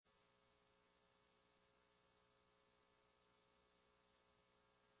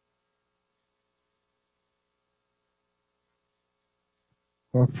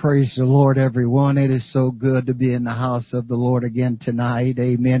Well, praise the Lord, everyone. It is so good to be in the house of the Lord again tonight.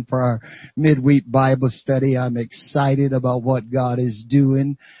 Amen. For our midweek Bible study, I'm excited about what God is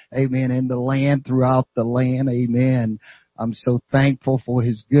doing. Amen. In the land, throughout the land. Amen. I'm so thankful for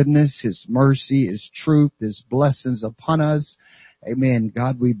His goodness, His mercy, His truth, His blessings upon us. Amen.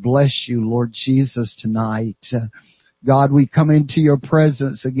 God, we bless you, Lord Jesus, tonight. God, we come into your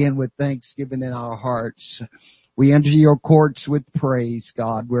presence again with thanksgiving in our hearts. We enter your courts with praise,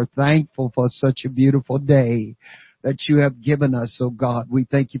 God. We're thankful for such a beautiful day that you have given us, oh God. We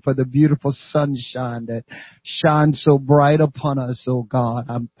thank you for the beautiful sunshine that shines so bright upon us, oh God.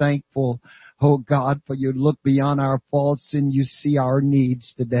 I'm thankful, oh God, for you look beyond our faults and you see our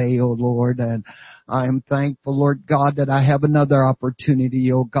needs today, oh Lord. And I am thankful, Lord God, that I have another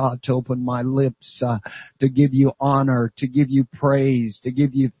opportunity, oh God, to open my lips, to give you honor, to give you praise, to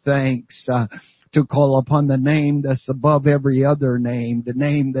give you thanks, to call upon the name that's above every other name, the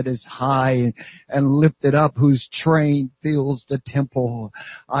name that is high and lifted up, whose train fills the temple.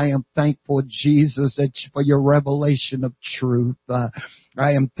 I am thankful, Jesus, for your revelation of truth.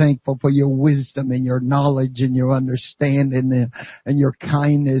 I am thankful for your wisdom and your knowledge and your understanding and your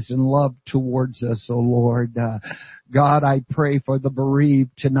kindness and love towards us, oh Lord. God, I pray for the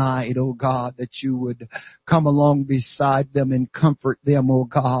bereaved tonight, oh God, that you would come along beside them and comfort them, oh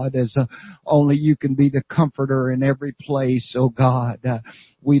God, as only you can be the comforter in every place, oh God.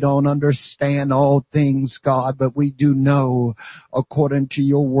 We don't understand all things, God, but we do know, according to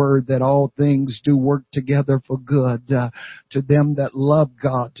your word, that all things do work together for good to them that love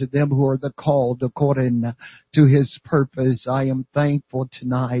God, to them who are the called according to His purpose. I am thankful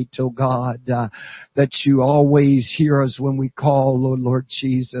tonight, oh God, that you always hear us when we call, oh Lord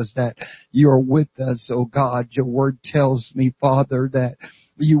Jesus, that you're with us, oh God. Your word tells me, Father, that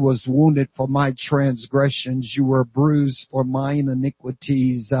you was wounded for my transgressions. You were bruised for mine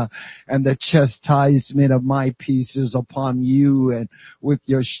iniquities. And the chastisement of my peace is upon you. And with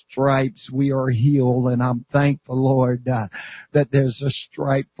your stripes we are healed. And I'm thankful, Lord, that there's a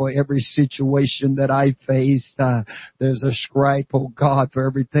stripe for every situation that I faced. There's a stripe, oh God, for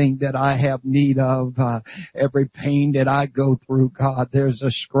everything that I have need of. Every pain that I go through, God, there's a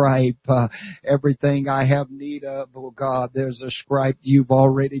stripe. Everything I have need of, oh God, there's a stripe you've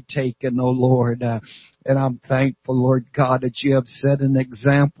already taken, oh Lord. And I'm thankful, Lord God, that you have set an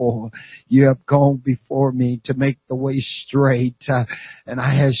example. You have gone before me to make the way straight. And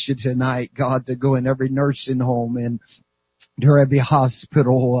I ask you tonight, God, to go in every nursing home and to every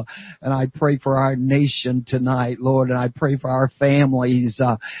hospital, and I pray for our nation tonight, Lord, and I pray for our families,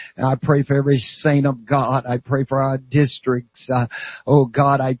 and I pray for every saint of God. I pray for our districts. Oh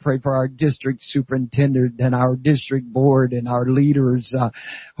God, I pray for our district superintendent and our district board and our leaders.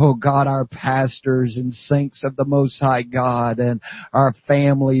 Oh God, our pastors and saints of the Most High God, and our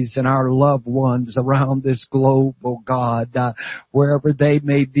families and our loved ones around this globe, oh God, wherever they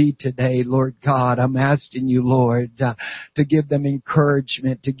may be today, Lord God, I'm asking you, Lord, to give them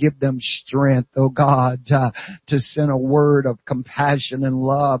encouragement, to give them strength, oh God, to send a word of compassion and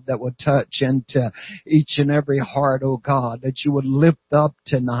love that would touch into each and every heart, oh God, that you would lift up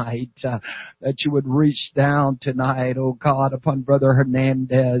tonight, that you would reach down tonight, oh God, upon Brother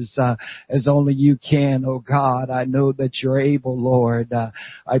Hernandez, as only you can, oh God. I know that you're able, Lord.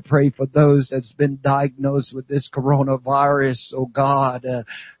 I pray for those that's been diagnosed with this coronavirus, oh God,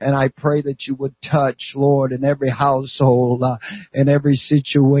 and I pray that you would touch, Lord, in every household, in every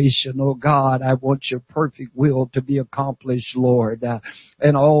situation, oh God. I want your perfect will to be accomplished, Lord,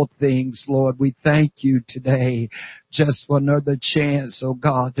 in all things, Lord. We thank you today just for another chance, oh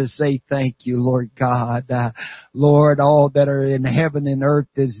God, to say thank you, Lord God. Lord, all that are in heaven and earth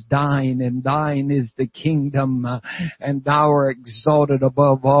is thine, and thine is the kingdom, and thou art exalted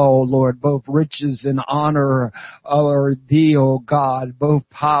above all, Lord. Both riches and honor are thee, O God. Both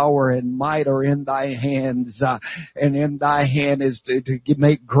power and might are in thy hands, and in thy hand is to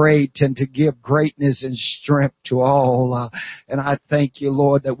make great and to give greatness and strength to all. And I thank you,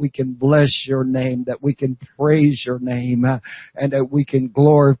 Lord, that we can bless your name, that we can praise your name, and that we can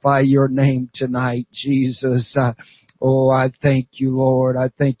glorify your name tonight, Jesus. Oh, I thank you, Lord. I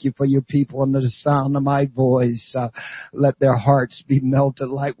thank you for your people under the sound of my voice. Let their hearts be melted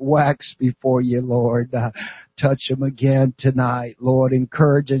like wax before you, Lord. Touch them again tonight, Lord.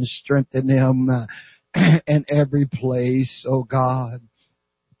 Encourage and strengthen them in every place, oh God.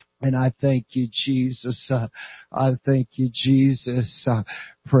 And I thank you, Jesus. I thank you, Jesus.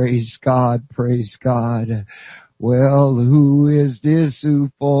 Praise God. Praise God. Well, who is this who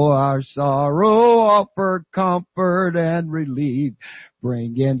for our sorrow offer comfort and relief,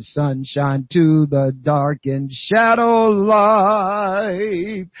 bringing sunshine to the dark and shadow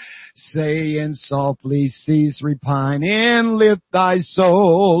life, saying softly cease repining, lift thy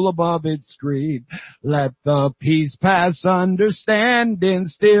soul above its grief, let the peace pass understanding,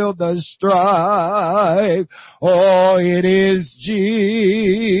 still the strife. Oh, it is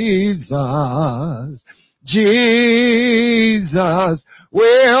Jesus. Jesus,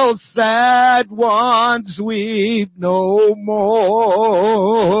 will sad ones weep no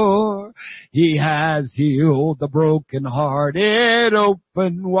more. He has healed the broken-hearted,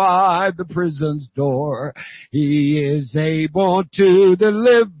 opened wide the prison's door. He is able to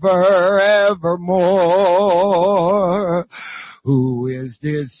deliver evermore. Who is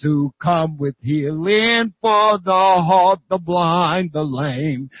this who come with healing for the halt, the blind, the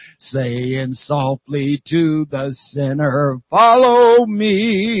lame, saying softly to the sinner, follow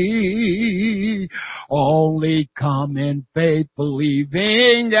me. Only come in faith,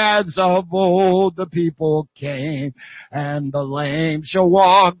 believing as of old the people came, and the lame shall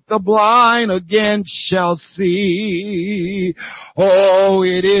walk, the blind again shall see. Oh,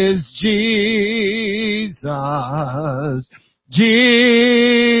 it is Jesus.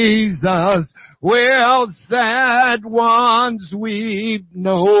 Jesus, will sad ones weep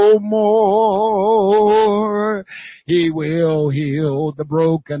no more. He will heal the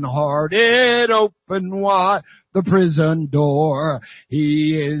broken-hearted, open wide the prison door.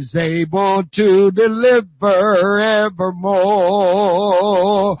 He is able to deliver evermore.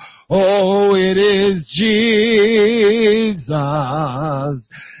 Oh, it is Jesus.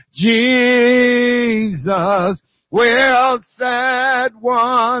 Jesus, will sad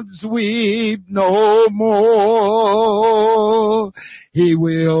ones weep no more. He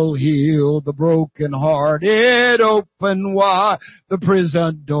will heal the broken-hearted, open wide the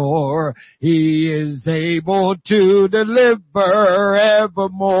prison door. He is able to deliver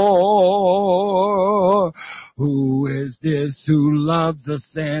evermore. Who is this who loves a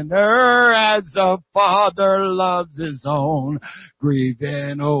sinner as a father loves his own,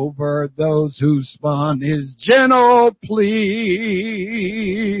 grieving over those who spun his gentle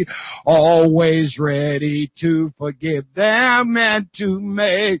plea, always ready to forgive them and to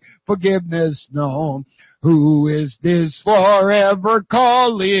make forgiveness known? Who is this forever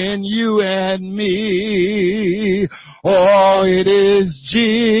calling you and me? Oh, it is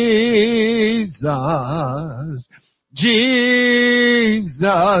Jesus.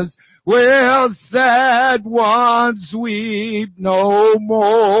 Jesus, will sad ones weep no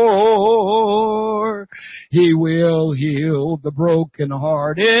more. He will heal the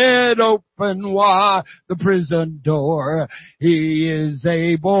broken-hearted, open wide the prison door. He is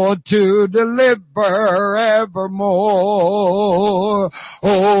able to deliver evermore.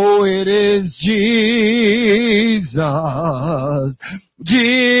 Oh, it is Jesus.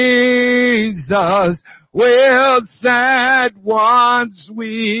 Jesus, will sad ones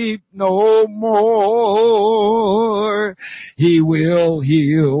weep no more. He will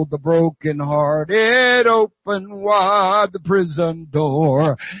heal the broken-hearted, open wide the prison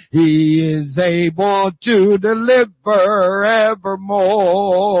door. He is able to deliver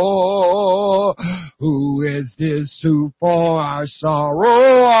evermore. Who is this who for our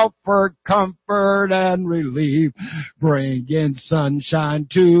sorrow offer comfort and relief, bringing sunshine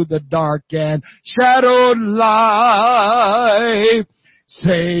to the dark and shadowed life,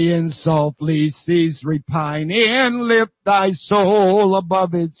 saying softly cease repining, lift thy soul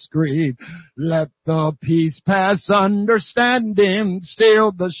above its grief, let the peace pass understanding,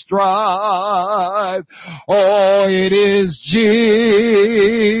 still the strife. Oh, it is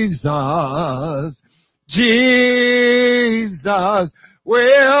Jesus. Jesus,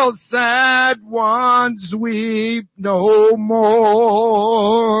 will sad ones weep no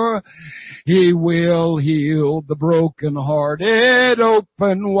more. He will heal the broken-hearted,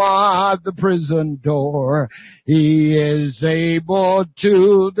 open wide the prison door. He is able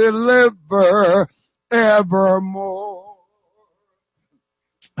to deliver evermore.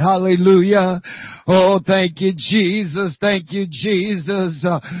 Hallelujah. Oh, thank you, Jesus. Thank you, Jesus.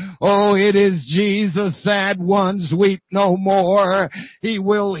 Oh, it is Jesus. Sad ones weep no more. He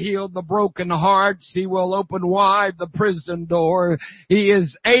will heal the broken hearts. He will open wide the prison door. He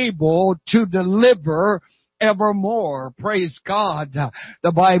is able to deliver forevermore. Praise God.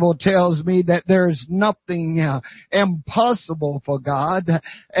 The Bible tells me that there's nothing impossible for God.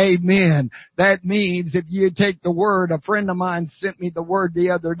 Amen. That means if you take the word, a friend of mine sent me the word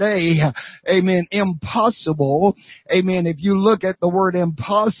the other day. Amen. Impossible. Amen. If you look at the word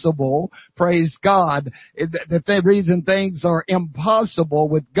impossible, praise God, the reason things are impossible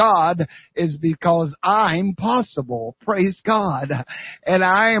with God is because I'm possible. Praise God. And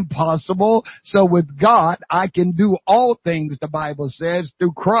I am possible. So with God, I can do all things, the Bible says,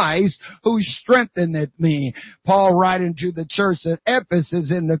 through Christ who strengtheneth me. Paul writing to the church at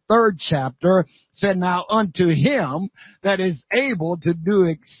Ephesus in the 3rd chapter said, now unto him that is able to do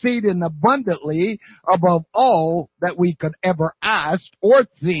exceeding abundantly above all that we could ever ask or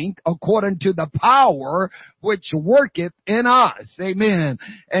think, according to the power which worketh in us. Amen.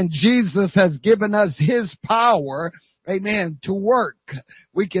 And Jesus has given us his power, amen, to work.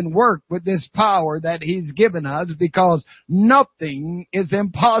 We can work with this power that he's given us because nothing is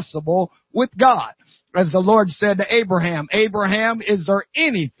impossible with God. As the Lord said to Abraham, Abraham, is there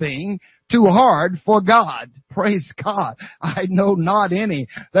anything too hard for God? Praise God. I know not any.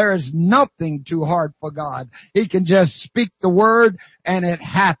 There is nothing too hard for God. He can just speak the word and it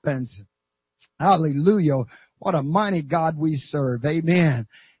happens. Hallelujah. What a mighty God we serve. Amen.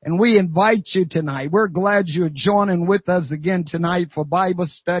 And we invite you tonight. We're glad you're joining with us again tonight for Bible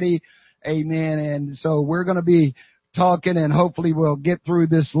study. Amen. And so we're going to be talking, and hopefully we'll get through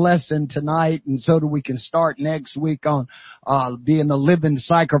this lesson tonight, and so that we can start next week on being the living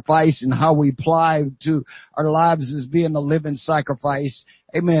sacrifice and how we apply to our lives as being the living sacrifice.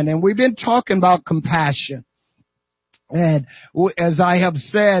 Amen. And we've been talking about compassion. And as I have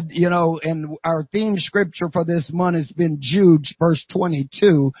said, and our theme scripture for this month has been Jude, verse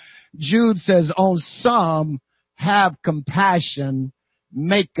 22. Jude says, on some have compassion,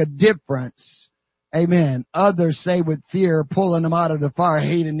 make a difference. Amen. Others say with fear, pulling them out of the fire,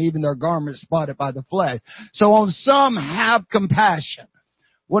 hating even their garments spotted by the flesh. So on some have compassion.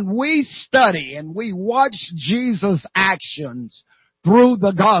 When we study and we watch Jesus' actions through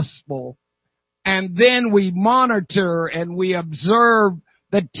the gospel, and then we monitor and we observe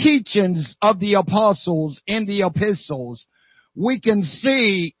the teachings of the apostles in the epistles, we can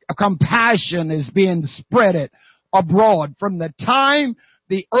see a compassion is being spread abroad. From the time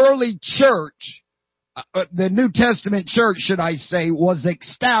the early church, the New Testament church, should I say, was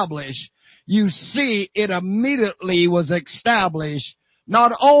established, you see it immediately was established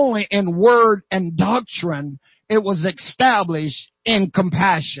not only in word and doctrine, it was established in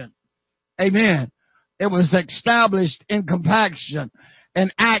compassion. Amen. It was established in compassion.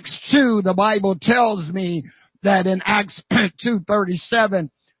 In Acts 2, the Bible tells me that in Acts 2:37,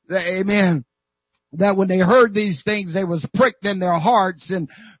 amen, that when they heard these things, they was pricked in their hearts, and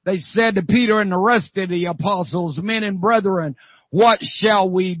they said to Peter and the rest of the apostles, men and brethren, what shall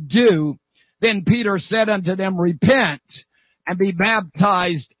we do? Then Peter said unto them, repent and be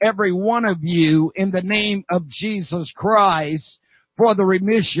baptized every one of you in the name of Jesus Christ for the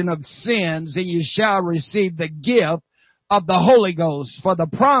remission of sins, and you shall receive the gift of the Holy Ghost. For the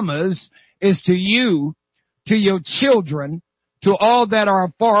promise is to you, to your children, to all that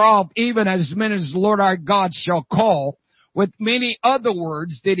are far off, even as many as the Lord our God shall call. With many other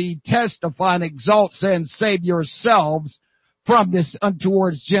words did he testify and exalt, saying, save yourselves from this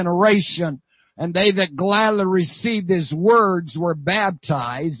untoward generation. And they that gladly received his words were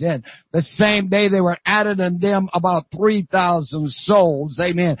baptized, and the same day they were added unto them about 3,000 souls.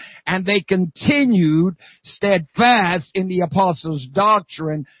 Amen. And they continued steadfast in the apostles'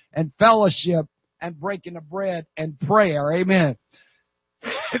 doctrine and fellowship and breaking of bread and prayer. Amen.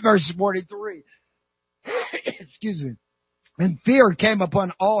 Verse 43. Excuse me. And fear came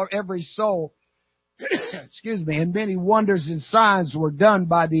upon every soul. Excuse me. And many wonders and signs were done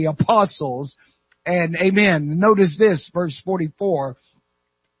by the apostles. And amen. Notice this, verse 44.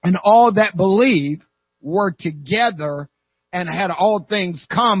 And all that believed were together and had all things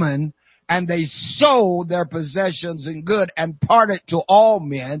common, and they sold their possessions and good and parted to all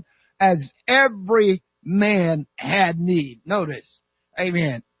men as every man had need. Notice,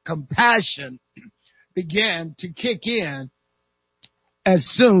 amen, compassion began to kick in as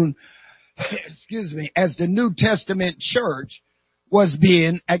soon, excuse me, as the New Testament church was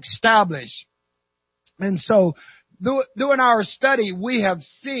being established. And so during our study, we have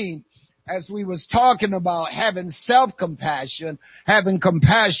seen, as we was talking about having self-compassion, having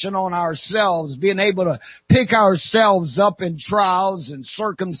compassion on ourselves, being able to pick ourselves up in trials and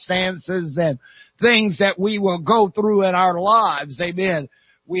circumstances and things that we will go through in our lives. Amen.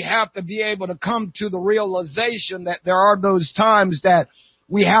 We have to be able to come to the realization that there are those times that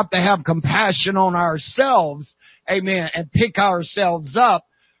we have to have compassion on ourselves, amen, and pick ourselves up,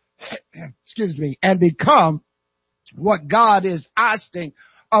 excuse me, and become what God is asking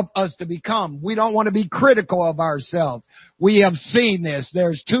of us to become. We don't want to be critical of ourselves. We have seen this.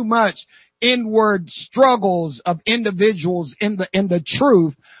 There's too much inward struggles of individuals in the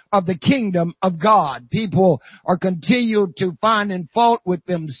truth of the kingdom of God. People are continued to find in fault with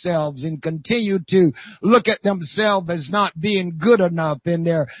themselves and continue to look at themselves as not being good enough, and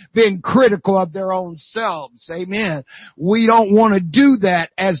they're being critical of their own selves. Amen. We don't want to do that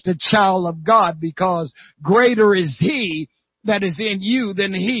as the child of God, because greater is He that is in you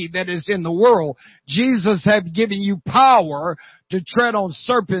than he that is in the world. Jesus hath given you power to tread on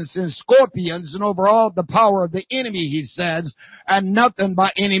serpents and scorpions and over all the power of the enemy, he says, and nothing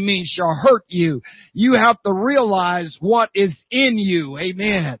by any means shall hurt you. You have to realize what is in you.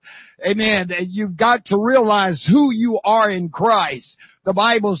 Amen. Amen. You've got to realize who you are in Christ. The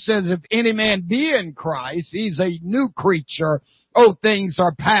Bible says if any man be in Christ, he's a new creature. Old things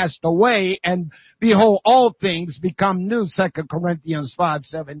are passed away, and behold, all things become new. 2 Corinthians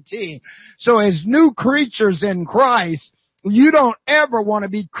 5:17. So as new creatures in Christ, you don't ever want to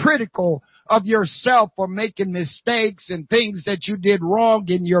be critical of yourself for making mistakes and things that you did wrong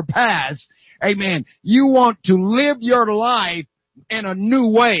in your past. Amen. You want to live your life in a new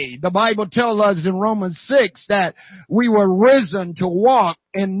way. The Bible tells us in Romans 6 that we were risen to walk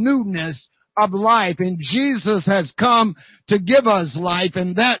in newness of life, and Jesus has come to give us life,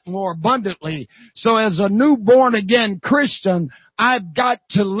 and that more abundantly. So as a new born again Christian, I've got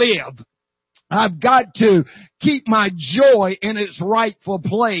to live. I've got to keep my joy in its rightful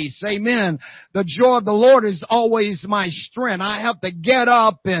place. Amen. The joy of the Lord is always my strength. I have to get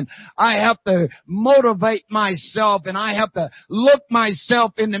up and I have to motivate myself, and I have to look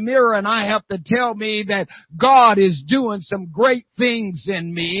myself in the mirror, and I have to tell me that God is doing some great things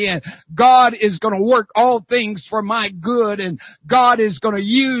in me, and God is going to work all things for my good, and God is going to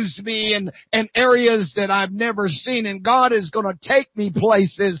use me in areas that I've never seen, and God is going to take me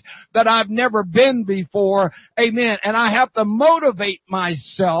places that I've never been before. Amen. And I have to motivate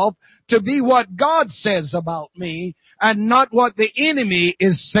myself to be what God says about me and not what the enemy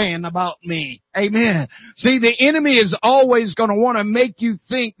is saying about me. Amen. See, the enemy is always going to want to make you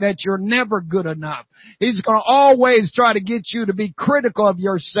think that you're never good enough. He's going to always try to get you to be critical of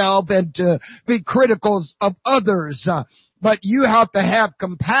yourself and to be critical of others. But you have to have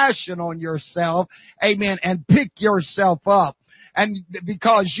compassion on yourself. Amen. And pick yourself up. And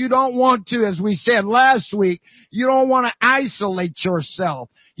because you don't want to, as we said last week, you don't want to isolate yourself.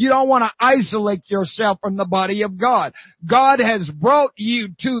 You don't want to isolate yourself from the body of God. God has brought you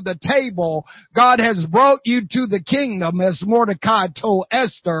to the table. God has brought you to the kingdom, as Mordecai told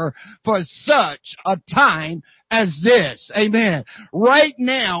Esther, for such a time as this. Amen. Right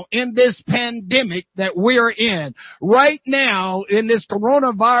now, in this pandemic that we're in, right now, in this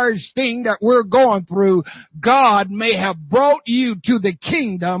coronavirus thing that we're going through, God may have brought you to the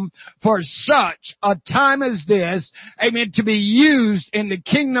kingdom for such a time as this. Amen. To be used in the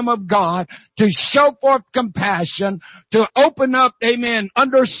kingdom of God, to show forth compassion, to open up, amen,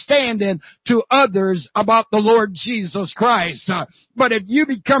 understanding to others about the Lord Jesus Christ. But if you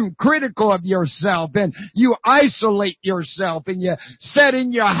become critical of yourself and you isolate yourself and you sit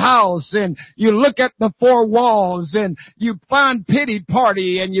in your house and you look at the four walls and you find pity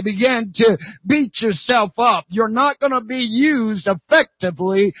party and you begin to beat yourself up, you're not going to be used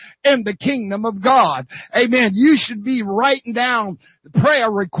effectively in the kingdom of God. Amen. You should be writing down prayer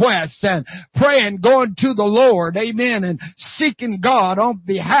requests and praying, going to the Lord, amen, and seeking God on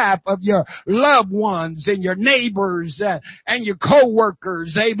behalf of your loved ones and your neighbors and your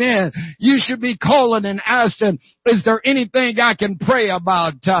co-workers, amen. You should be calling and asking, is there anything I can pray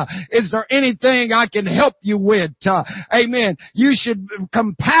about? Is there anything I can help you with? Amen.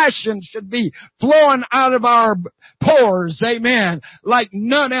 Compassion should be flowing out of our pores, amen, like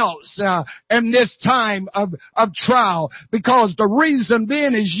none else in this time of trial, because the reason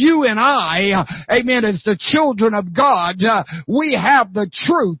being is you and I, amen, as the children of God, we have the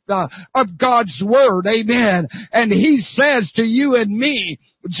truth of God's word, amen, and He says to you and me,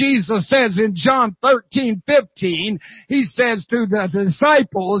 Jesus says in John 13:15, He says to the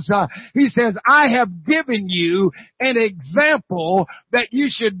disciples, He says, I have given you an example that you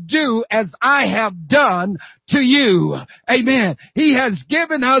should do as I have done to you. Amen. He has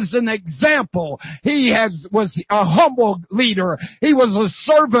given us an example. He was a humble leader. He was a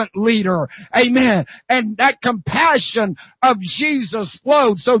servant leader. Amen. And that compassion of Jesus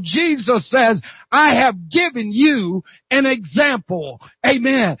flowed. So Jesus says, I have given you an example.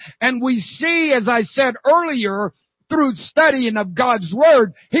 Amen. And we see, as I said earlier, through studying of God's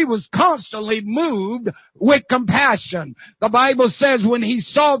Word, he was constantly moved with compassion. The Bible says when he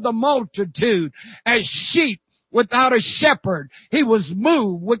saw the multitude as sheep without a shepherd, he was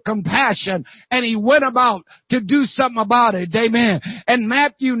moved with compassion and he went about to do something about it. Amen. And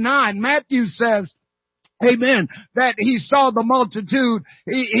Matthew 9, Matthew says, amen, that he saw the multitude.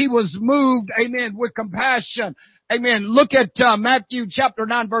 He was moved, amen, with compassion. Amen. Look at Matthew chapter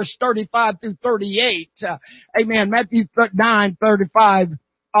 9, verse 35 through 38. Amen. Matthew 9, 35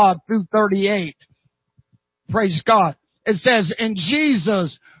 through 38. Praise God. It says, and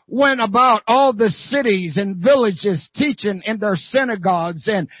Jesus went about all the cities and villages, teaching in their synagogues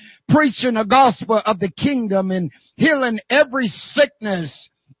and preaching the gospel of the kingdom and healing every sickness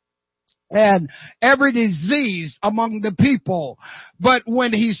and every disease among the people. But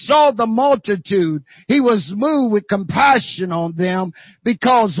when he saw the multitude, he was moved with compassion on them,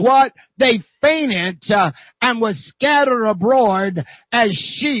 because what? They fainted and was scattered abroad as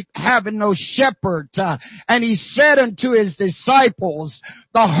sheep having no shepherd. And he said unto his disciples,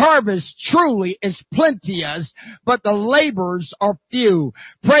 the harvest truly is plenteous, but the laborers are few.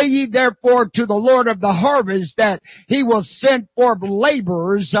 Pray ye therefore to the Lord of the harvest that he will send forth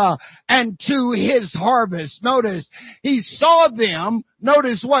laborers and to his harvest. Notice, he saw them,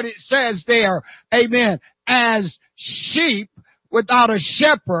 notice what it says there, amen, as sheep without a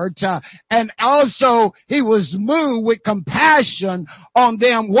shepherd, and also he was moved with compassion on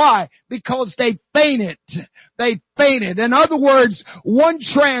them. Why? Because they fainted. They fainted. In other words, one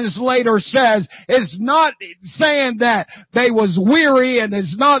translator says it's not saying that they was weary, and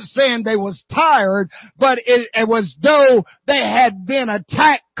it's not saying they was tired, but it was though they had been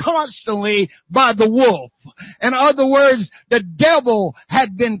attacked constantly by the wolf. In other words, the devil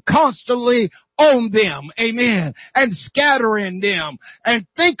had been constantly on them, amen, and scattering them. And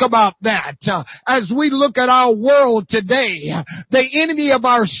think about that. As we look at our world today, the enemy of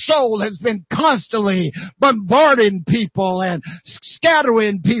our soul has been constantly bombarding people and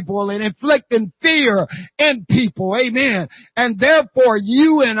scattering people and inflicting fear in people, amen. And therefore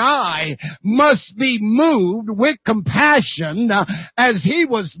you and I must be moved with compassion as he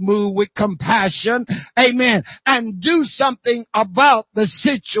was moved with compassion, amen, and do something about the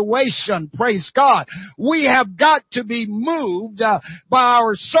situation. Praise God. We have got to be moved by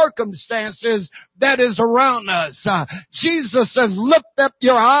our circumstances that is around us. Jesus says, lift up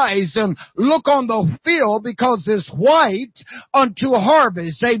your eyes and look on the field, because it's white unto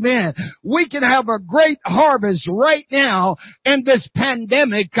harvest. Amen. We can have a great harvest right now in this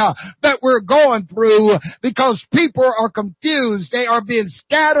pandemic that we're going through, because people are confused. They are being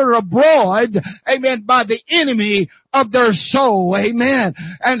scattered abroad, amen, by the enemy of their soul. Amen.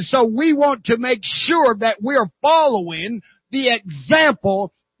 And so we want to make sure that we're following the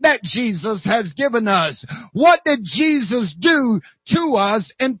example that Jesus has given us. What did Jesus do to us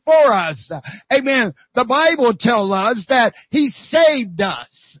and for us? Amen. The Bible tells us that he saved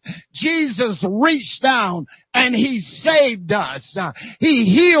us. Jesus reached down and he saved us. He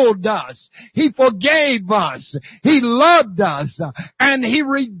healed us. He forgave us. He loved us. And he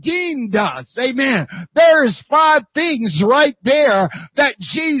redeemed us. Amen. There's 5 things right there that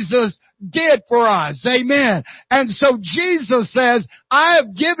Jesus did for us. Amen. And so Jesus says, I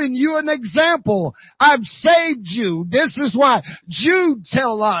have given you an example. I've saved you. This is why Jude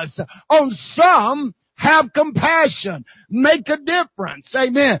tells us, on some have compassion. Make a difference.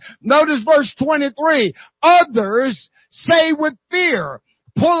 Amen. Notice verse 23. Others say with fear,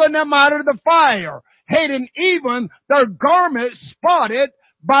 pulling them out of the fire, hating even their garments spotted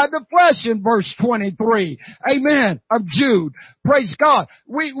by the flesh, in verse 23. Amen. Of Jude. Praise God.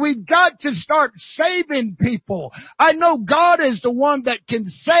 We've got to start saving people. I know God is the one that can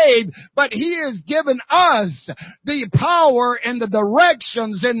save, but he has given us the power and the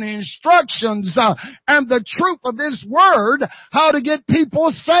directions and the instructions and the truth of his word, how to get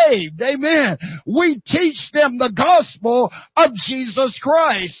people saved. Amen. We teach them the gospel of Jesus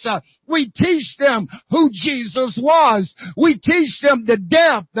Christ. We teach them who Jesus was. We teach them the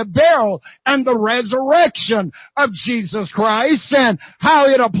death, the burial, and the resurrection of Jesus Christ and how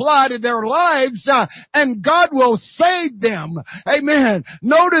it applied to their lives, and God will save them. Amen.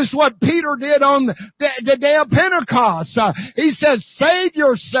 Notice what Peter did on the day of Pentecost. He says, save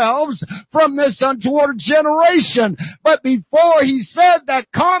yourselves from this untoward generation. But before he said that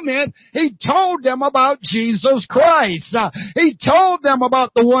comment, he told them about Jesus Christ. He told them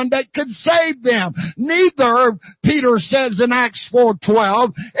about the one that could save them. Neither, Peter says in Acts 4:12,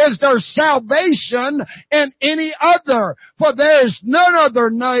 12, is there salvation in any other? For there is none other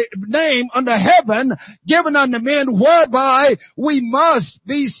name under heaven given unto men whereby we must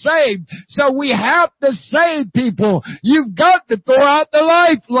be saved. So we have to save people. You've got to throw out the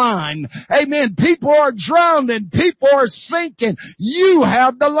lifeline. Amen. People are drowning. People are sinking. You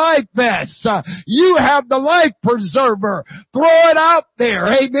have the life vest. You have the life preserver. Throw it out there.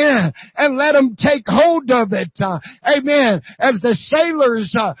 Amen. And let them take hold of it. Amen. As the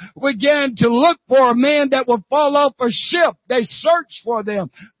sailors began to look for a man that would fall off a ship, they searched for them.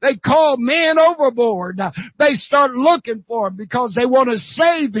 They called man overboard. They start looking for him because they want to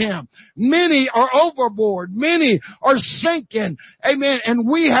save him. Many are overboard. Many are sinking. Amen. And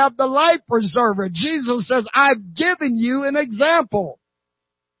we have the life preserver. Jesus says, I've given you an example.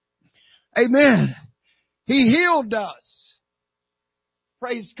 Amen. He healed us.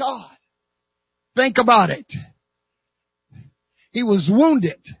 Praise God. Think about it. He was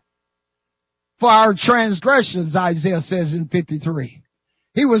wounded for our transgressions, Isaiah says in 53.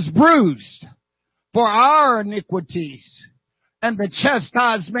 He was bruised for our iniquities, and the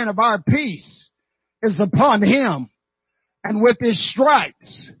chastisement of our peace is upon him. And with his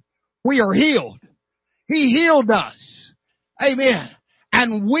stripes, we are healed. He healed us. Amen.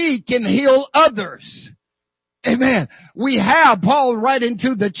 And we can heal others. Amen. We have Paul writing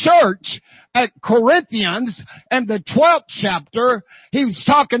to the church at Corinthians and the 12th chapter. He was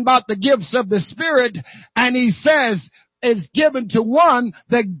talking about the gifts of the Spirit, and he says, is given to one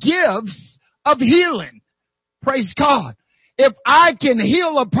the gifts of healing. Praise God. If I can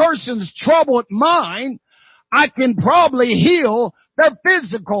heal a person's troubled mind, I can probably heal their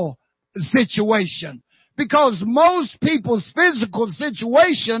physical situation. Because most people's physical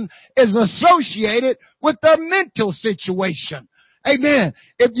situation is associated with their mental situation. Amen.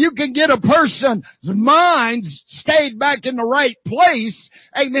 If you can get a person's mind stayed back in the right place,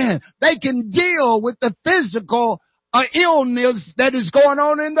 amen, they can deal with the physical illness that is going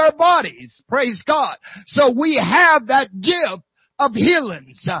on in their bodies. Praise God. So we have that gift of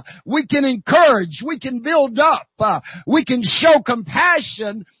healings. We can encourage. We can build up. We can show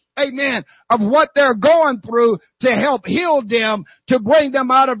compassion, amen, of what they're going through to help heal them, to bring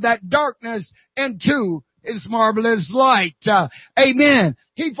them out of that darkness into his marvelous light. Amen.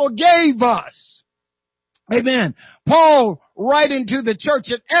 He forgave us. Amen. Paul, writing to the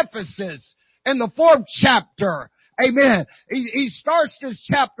church at Ephesus in the 4th chapter, amen, he starts this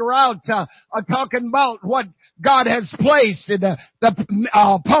chapter out talking about what God has placed in the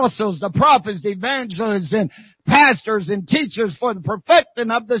apostles, the prophets, the evangelists, and pastors and teachers for the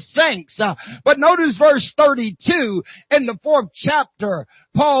perfecting of the saints. But notice verse 32 in the 4th chapter.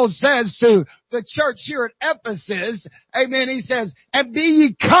 Paul says to the church here at Ephesus, amen, he says, and be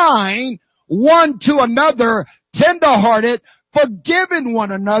ye kind one to another, tenderhearted, forgiving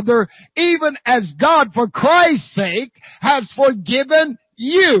one another, even as God for Christ's sake has forgiven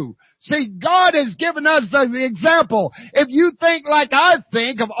you. See, God has given us the example. If you think like I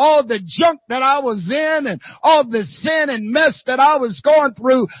think of all the junk that I was in and all the sin and mess that I was going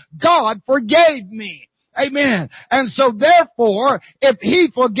through, God forgave me. Amen. And so therefore, if he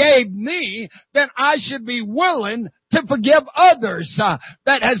forgave me, then I should be willing to forgive others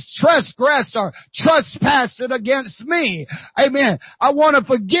that has transgressed or trespassed against me. Amen. I want to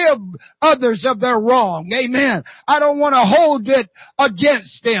forgive others of their wrong. Amen. I don't want to hold it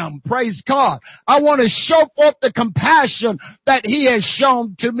against them. Praise God. I want to show forth the compassion that he has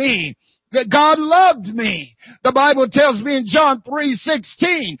shown to me. That God loved me. The Bible tells me in John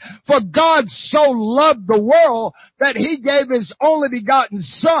 3:16, for God so loved the world that he gave his only begotten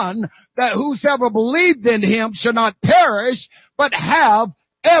Son, that whosoever believed in him should not perish, but have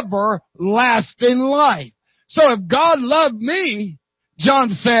everlasting life. So if God loved me,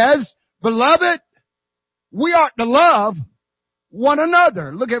 John says, beloved, we ought to love one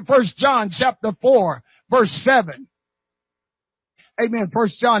another. Look at 1 John chapter 4, verse 7. Amen. 1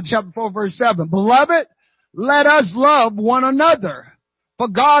 John chapter 4, verse 7. Beloved, let us love one another. For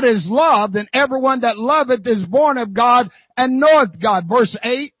God is love, and everyone that loveth is born of God and knoweth God. Verse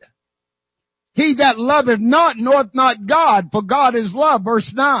 8. He that loveth not knoweth not God, for God is love.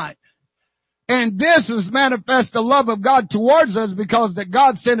 Verse 9. And this is manifest the love of God towards us, because that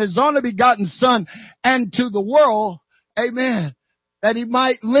God sent his only begotten Son into the world, amen, that he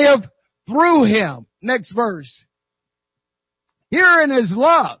might live through him. Next verse. Herein is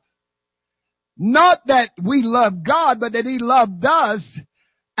love. Not that we love God, but that he loved us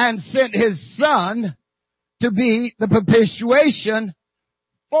and sent his Son to be the propitiation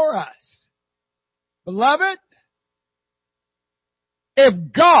for us. Beloved,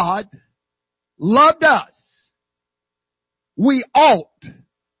 if God loved us, we ought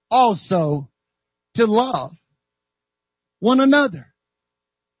also to love one another.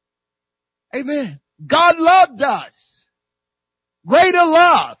 Amen. God loved us. Greater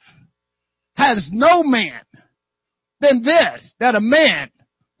love has no man than this, that a man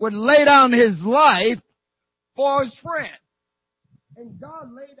would lay down his life for his friend. And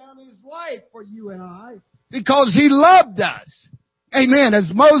God laid down his life for you and I because he loved us. Amen. As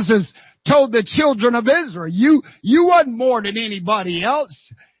Moses told the children of Israel, you wasn't more than anybody else.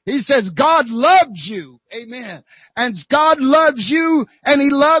 He says, God loves you. Amen. And God loves you and he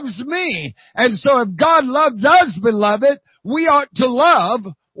loves me. And so if God loves us, beloved, we ought to love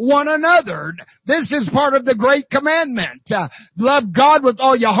one another. This is part of the great commandment. Love God with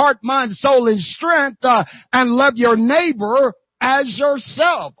all your heart, mind, soul, and strength, and love your neighbor as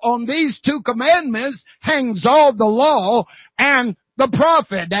yourself. On these two commandments hangs all the law and the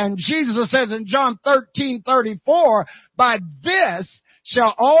prophet. And Jesus says in John 13:34, by this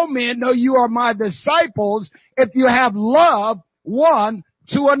shall all men know you are my disciples if you have love one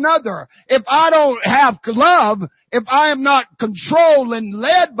to another. If I don't have love, if I am not controlled and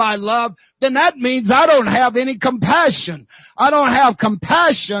led by love, then that means I don't have any compassion. I don't have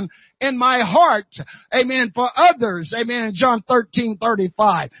compassion in my heart, amen, for others, amen, in John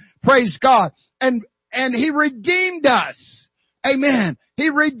 13:35. Praise God. And he redeemed us. Amen. He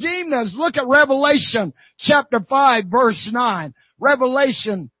redeemed us. Look at Revelation chapter 5 verse 9.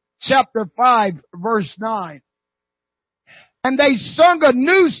 Revelation chapter 5 verse 9. And they sung a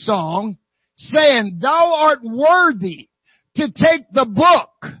new song, saying, thou art worthy to take the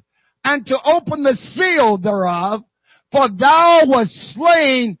book and to open the seal thereof, for thou wast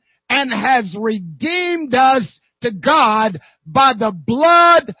slain and hast redeemed us to God by the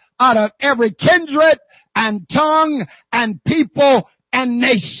blood out of every kindred and tongue and people and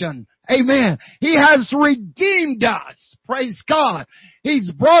nation. Amen. He has redeemed us. Praise God.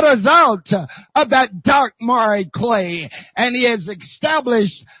 He's brought us out of that dark miry clay, and he has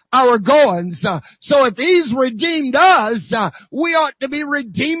established our goings. So if he's redeemed us, we ought to be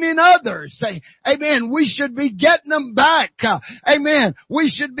redeeming others. Amen. We should be getting them back. Amen. We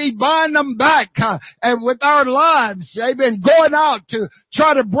should be buying them back, and with our lives, amen, going out to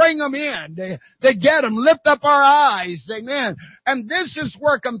try to bring them in, to get them, lift up our eyes. Amen. And this is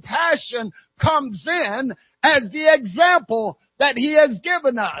where compassion comes in as the example that he has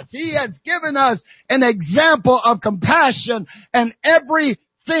given us. He has given us an example of compassion and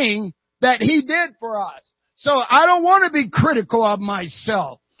everything that he did for us. So I don't want to be critical of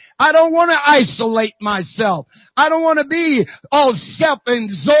myself. I don't want to isolate myself. I don't want to be all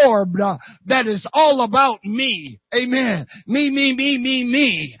self-absorbed, that is all about me. Amen.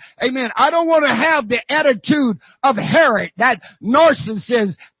 Me. Amen. I don't want to have the attitude of Herod, that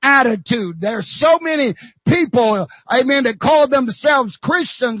narcissist attitude. There's so many people, amen, that call themselves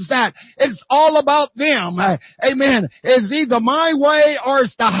Christians that it's all about them. Amen. It's either my way or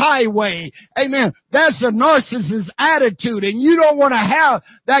it's the highway. Amen. That's a narcissist attitude, and you don't want to have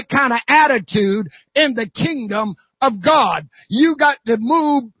that kind of attitude in the kingdom of God. You got to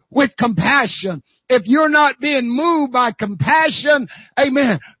move with compassion. If you're not being moved by compassion,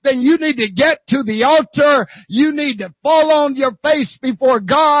 amen, then you need to get to the altar. You need to fall on your face before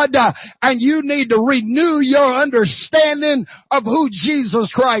God, and you need to renew your understanding of who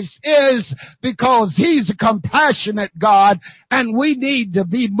Jesus Christ is, because he's a compassionate God, and we need to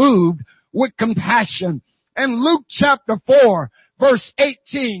be moved with compassion. And Luke chapter 4, verse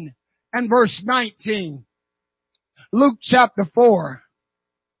 18 and verse 19. Luke chapter 4.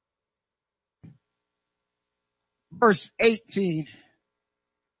 Verse 18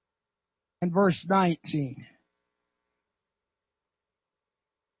 and verse 19.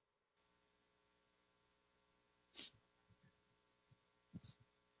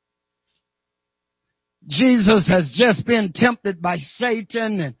 Jesus has just been tempted by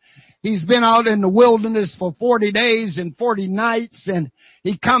Satan, and he's been out in the wilderness for 40 days and 40 nights, and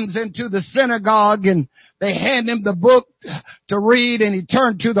he comes into the synagogue, and they hand him the book to read, and he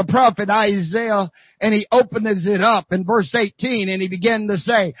turned to the prophet Isaiah, and he opens it up in verse 18, and he began to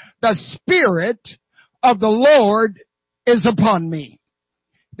say, the Spirit of the Lord is upon me,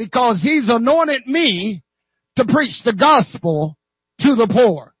 because he's anointed me to preach the gospel to the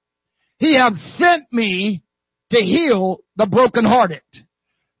poor. He hath sent me to heal the brokenhearted,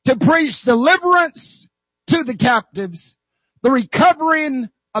 to preach deliverance to the captives, the recovering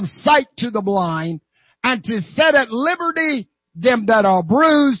of sight to the blind, and to set at liberty them that are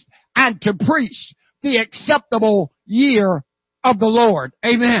bruised, and to preach the acceptable year of the Lord.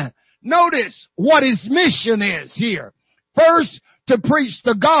 Amen. Notice what his mission is here. First, to preach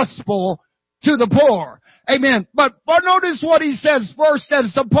the gospel to the poor. Amen. But notice what he says first that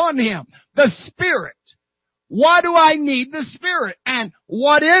is upon him. The Spirit. Why do I need the Spirit? And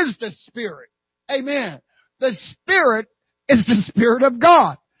what is the Spirit? Amen. The Spirit is the Spirit of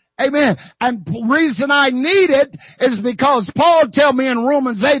God. Amen. And the reason I need it is because Paul tells me in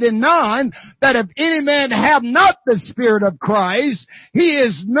Romans 8 and 9 that if any man have not the Spirit of Christ, he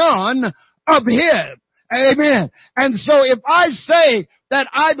is none of him. Amen. And so if I say that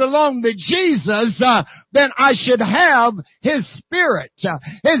I belong to Jesus, then I should have His Spirit.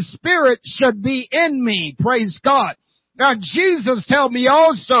 His Spirit should be in me. Praise God. Now Jesus told me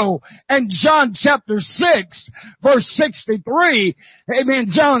also in John chapter 6 verse 63, amen,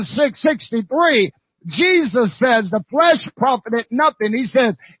 John 6:63, Jesus says the flesh profiteth nothing. He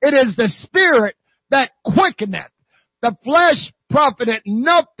says it is the Spirit that quickeneth. The flesh profiteth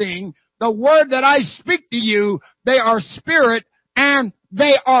nothing. The word that I speak to you, they are spirit and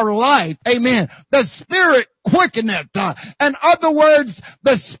they are life. Amen. The Spirit quickeneth. In other words,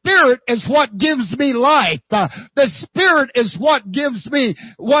 the Spirit is what gives me life. The Spirit is what gives me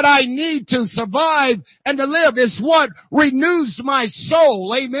what I need to survive and to live. It's what renews my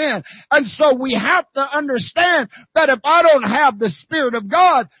soul. Amen. And so we have to understand that if I don't have the Spirit of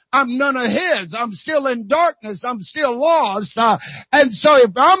God, I'm none of His. I'm still in darkness. I'm still lost. And so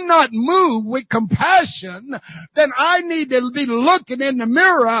if I'm not moved with compassion, then I need to be looking in the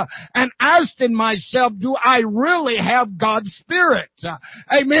mirror and asking myself, do I really have God's Spirit?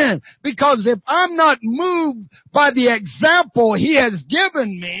 Amen. Because if I'm not moved by the example He has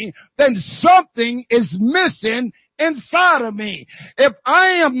given me, then something is missing inside of me. If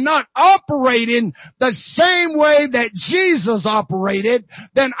I am not operating the same way that Jesus operated,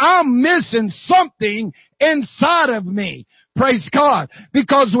 then I'm missing something inside of me. Praise God.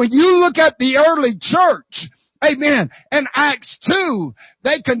 Because when you look at the early church, amen, in Acts 2,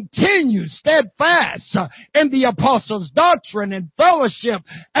 they continue steadfast in the apostles' doctrine and fellowship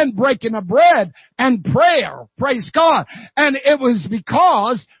and breaking of bread and prayer. Praise God. And it was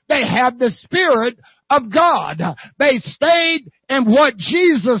because they had the Spirit of God. They stayed in what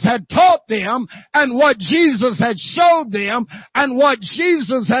Jesus had taught them and what Jesus had showed them and what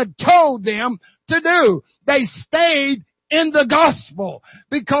Jesus had told them to do. They stayed in the gospel,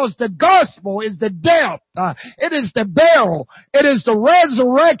 because the gospel is the death, it is the burial, it is the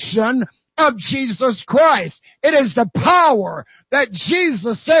resurrection of Jesus Christ. It is the power that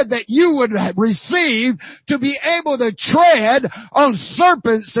Jesus said that you would receive to be able to tread on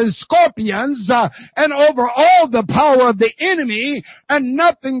serpents and scorpions and over all the power of the enemy, and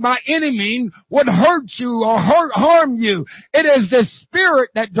nothing by any means would hurt you or harm you. It is the Spirit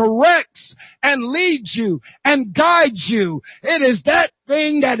that directs and leads you and guides you. It is that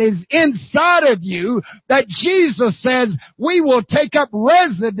thing that is inside of you that Jesus says we will take up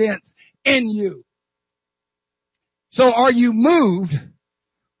residence in you. So are you moved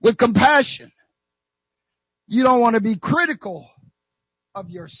with compassion? You don't want to be critical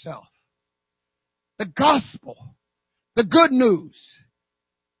of yourself. The gospel, the good news,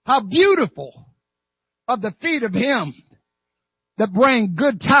 how beautiful of the feet of Him that bring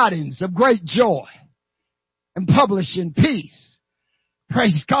good tidings of great joy and publish in peace.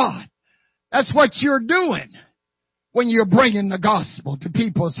 Praise God. That's what you're doing when you're bringing the gospel to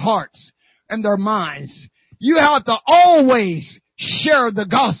people's hearts and their minds. You have to always share the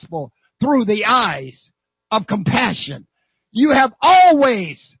gospel through the eyes of compassion. You have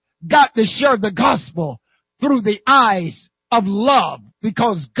always got to share the gospel through the eyes of love,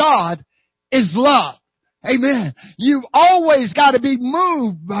 because God is love. Amen. You've always got to be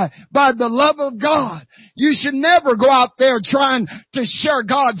moved by the love of God. You should never go out there trying to share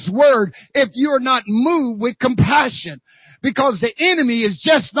God's word if you're not moved with compassion. Because the enemy is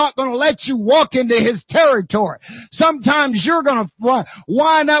just not going to let you walk into his territory. Sometimes you're going to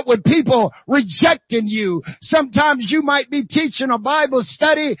wind up with people rejecting you. Sometimes you might be teaching a Bible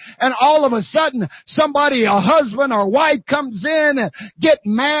study and all of a sudden somebody, a husband or wife, comes in and get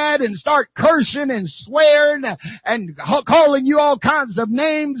mad and start cursing and swearing and calling you all kinds of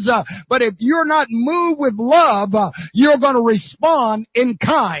names. But if you're not moved with love, you're going to respond in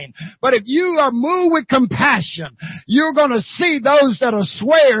kind. But if you are moved with compassion, you're going to see those that are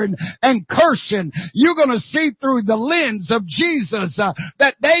swearing and cursing. You're going to see through the lens of Jesus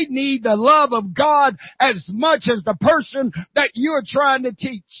that they need the love of God as much as the person that you're trying to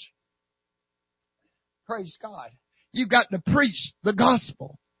teach. Praise God. You've got to preach the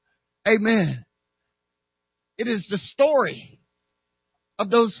gospel. Amen. It is the story of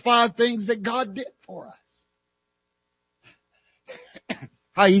those 5 things that God did for us.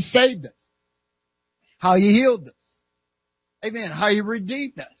 How He saved us. How He healed us. Amen. How He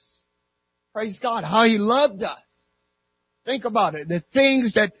redeemed us. Praise God, how He loved us. Think about it. The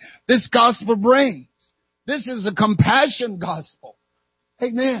things that this gospel brings. This is a compassion gospel.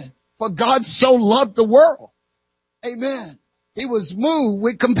 Amen. For God so loved the world. Amen. He was moved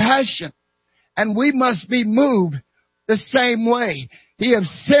with compassion. And we must be moved the same way. He has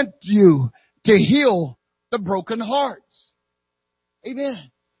sent you to heal the broken hearts.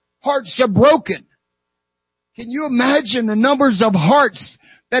 Amen. Hearts are broken. Can you imagine the numbers of hearts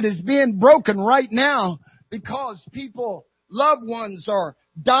that is being broken right now because people, loved ones are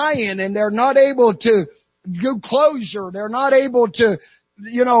dying and they're not able to do closure. They're not able to,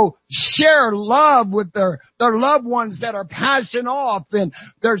 share love with their loved ones that are passing off. And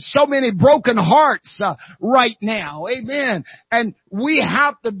there's so many broken hearts right now. Amen. And we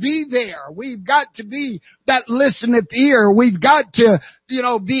have to be there. We've got to be that listeneth ear. We've got to,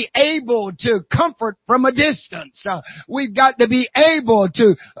 be able to comfort from a distance. We've got to be able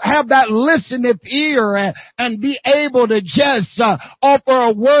to have that listeneth ear and be able to just offer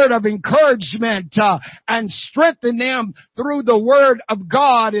a word of encouragement and strengthen them through the word of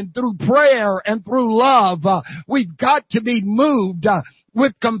God and through prayer and through love. We've got to be moved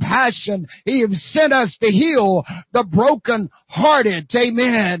with compassion. He has sent us to heal the broken-hearted.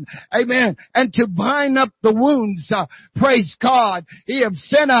 Amen. Amen. And to bind up the wounds. Praise God. He has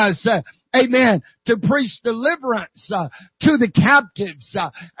sent us, amen, to preach deliverance to the captives.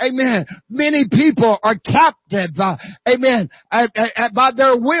 Amen. Many people are captive, amen, by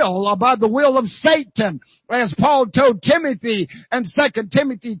their will, by the will of Satan. As Paul told Timothy in 2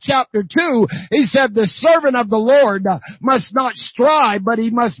 Timothy chapter 2, he said, the servant of the Lord must not strive, but he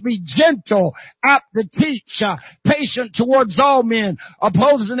must be gentle, apt to teach, patient towards all men,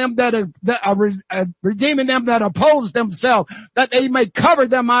 opposing them redeeming them that oppose themselves, that they may cover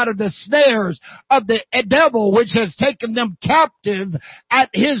them out of the snares of the devil, which has taken them captive at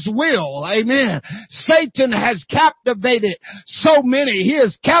his will. Amen. Satan has captivated so many. He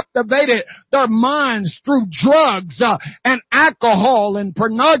has captivated their minds through drugs and alcohol and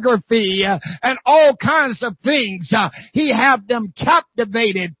pornography and all kinds of things. He have them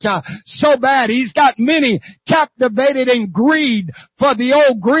captivated so bad. He's got many captivated in greed for the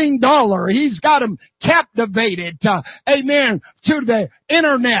old green dollar. He's got them captivated, amen, to the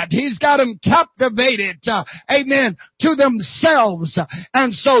internet. He's got them captivated, amen, to themselves.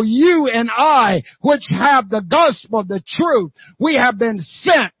 And so you and I, which have the gospel, the truth, we have been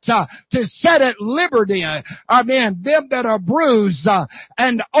sent to set at liberty, amen, them that are bruised,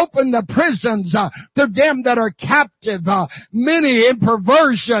 and open the prisons to them that are captive. Many in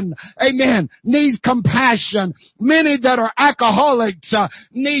perversion, amen, need compassion. Many that are alcoholics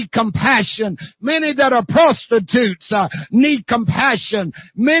need compassion. Many that are prostitutes need compassion.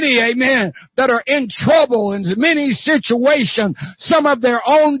 Many, amen, that are in trouble in many situations, some of their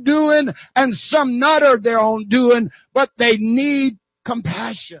own doing and some not of their own doing, but they need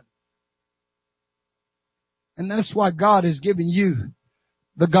compassion. And that's why God has given you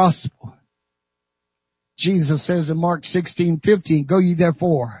the gospel. Jesus says in Mark 16:15, go ye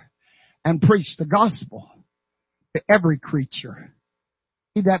therefore and preach the gospel to every creature.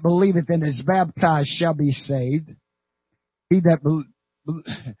 He that believeth and is baptized shall be saved. He that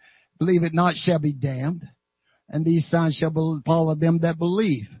believeth not shall be damned. And these signs shall follow them that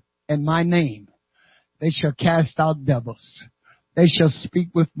believe in my name. They shall cast out devils. They shall speak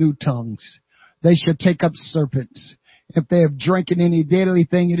with new tongues. They shall take up serpents. If they have drinking any deadly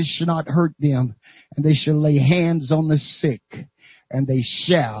thing, it shall not hurt them. And they shall lay hands on the sick, and they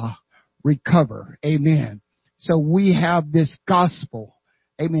shall recover. Amen. So we have this gospel.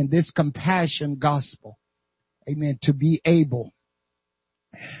 Amen. This compassion gospel. Amen. To be able.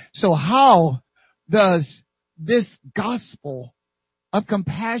 So how does this gospel of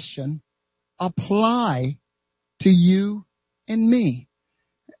compassion apply to you and me?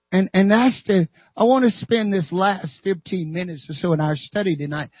 And I want to spend this last 15 minutes or so in our study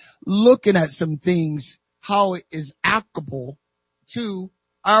tonight looking at some things, how it is applicable to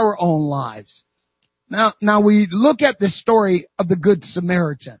our own lives. Now we look at the story of the Good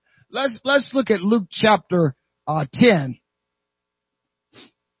Samaritan. Let's look at Luke chapter 10.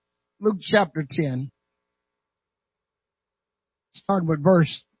 Luke chapter 10. Start with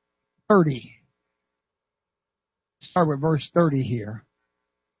verse 30. Start with verse 30 here.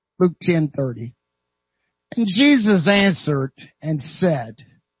 Luke 10:30. And Jesus answered and said,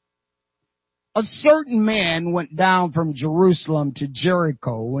 a certain man went down from Jerusalem to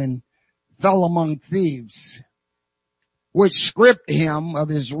Jericho and fell among thieves, which stripped him of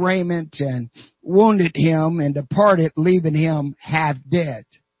his raiment and wounded him and departed, leaving him half dead.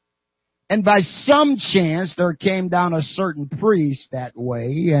 And by some chance there came down a certain priest that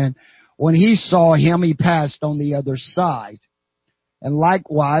way, and When he saw him, he passed on the other side. And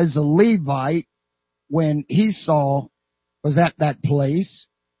likewise, a Levite, when he was at that place,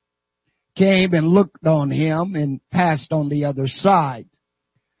 came and looked on him and passed on the other side.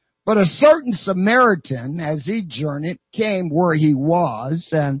 But a certain Samaritan, as he journeyed, came where he was,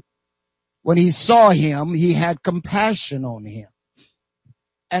 and when he saw him, he had compassion on him,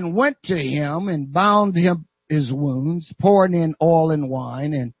 and went to him and bound him his wounds, poured in oil and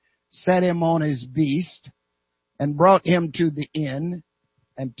wine, and set him on his beast, and brought him to the inn,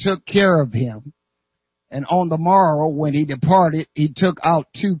 and took care of him. And on the morrow, when he departed, he took out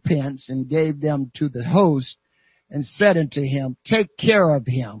 2 pence, and gave them to the host, and said unto him, Take care of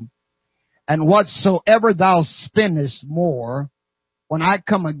him, and whatsoever thou spendest more, when I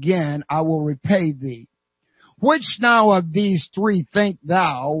come again, I will repay thee. Which now of these 3 think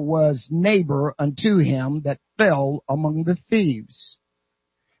thou was neighbor unto him that fell among the thieves?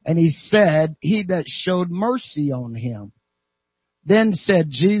 And he said, He that showed mercy on him. Then said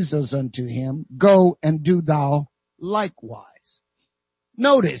Jesus unto him, Go and do thou likewise.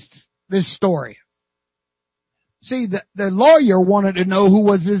 Notice this story. See, the lawyer wanted to know who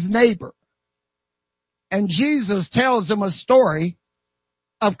was his neighbor. And Jesus tells him a story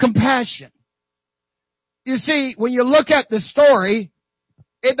of compassion. You see, when you look at the story,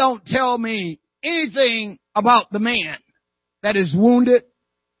 it don't tell me anything about the man that is wounded,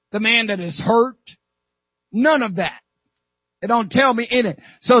 the man that is hurt. None of that. It don't tell me in it.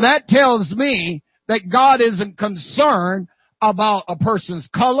 So that tells me that God isn't concerned about a person's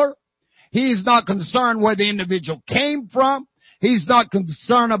color. He's not concerned where the individual came from. He's not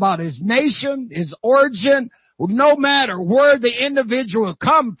concerned about his nation, his origin. No matter where the individual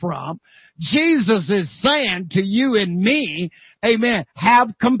come from, Jesus is saying to you and me, amen, have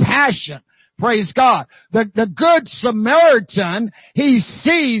compassion. Praise God. The good Samaritan, he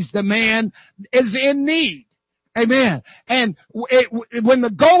sees the man is in need. Amen. And when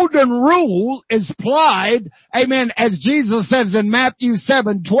the golden rule is applied, amen, as Jesus says in Matthew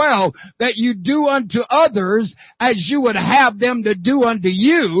 7:12, that you do unto others as you would have them to do unto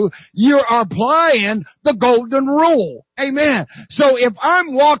you, you are applying the golden rule. Amen. So if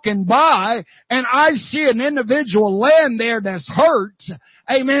I'm walking by and I see an individual laying there that's hurt,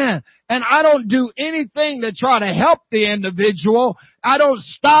 amen, and I don't do anything to try to help the individual, I don't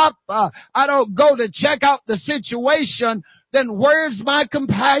stop, I don't go to check out the situation, then where's my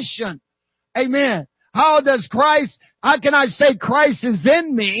compassion? Amen. How can I say Christ is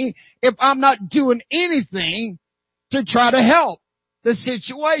in me if I'm not doing anything to try to help the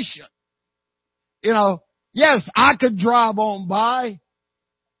situation? You know, yes, I could drive on by,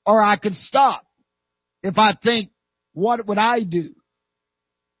 or I could stop. If I think, what would I do?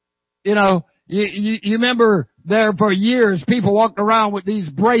 You know, you remember there for years, people walked around with these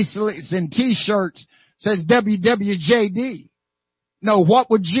bracelets and t-shirts says WWJD. No, what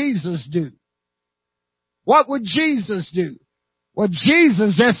would Jesus do? What would Jesus do? Well,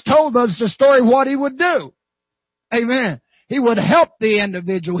 Jesus has told us the story of what he would do. Amen. He would help the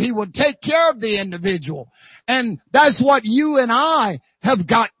individual. He would take care of the individual. And that's what you and I have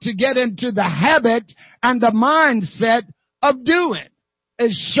got to get into the habit and the mindset of doing,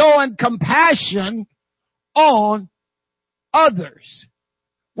 is showing compassion on others.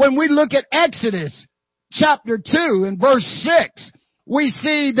 When we look at Exodus chapter 2 and verse 6, we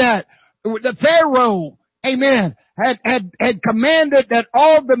see that the Pharaoh, amen, had commanded that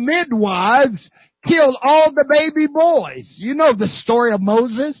all the midwives kill all the baby boys. You know the story of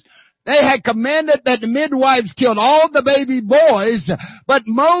Moses. They had commanded that the midwives killed all the baby boys, but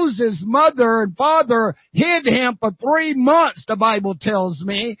Moses' mother and father hid him for 3 months, the Bible tells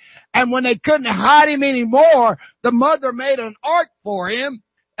me. And when they couldn't hide him anymore, the mother made an ark for him,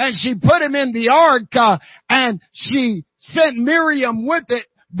 and she put him in the ark, and she sent Miriam with it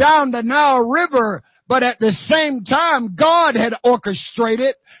down the Nile River. But at the same time, God had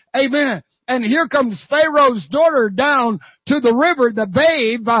orchestrated, amen. And here comes Pharaoh's daughter down to the river, the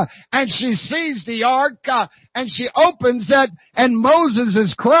babe, and she sees the ark, and she opens it, and Moses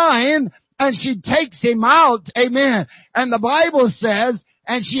is crying, and she takes him out, amen. And the Bible says,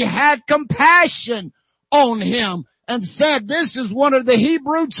 and she had compassion on him, and said, this is one of the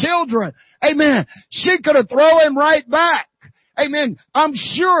Hebrew children, amen. She could have thrown him right back, amen. I'm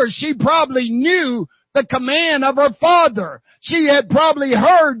sure she probably knew the command of her father. She had probably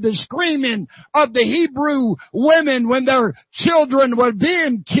heard the screaming of the Hebrew women when their children were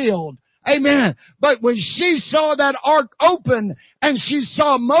being killed. Amen. But when she saw that ark open and she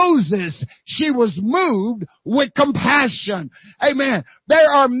saw Moses, she was moved with compassion. Amen.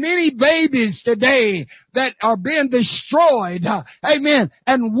 There are many babies today that are being destroyed. Amen.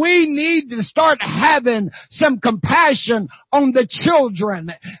 And we need to start having some compassion on the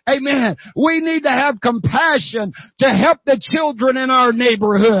children. Amen. We need to have compassion to help the children in our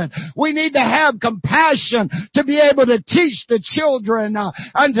neighborhood. We need to have compassion to be able to teach the children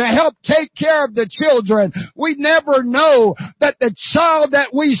and to help take care of the children. We never know that the child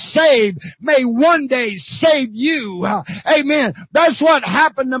that we save may one day save you. Amen. That's what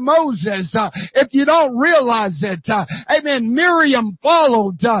happened to Moses. If you don't realize it, amen, Miriam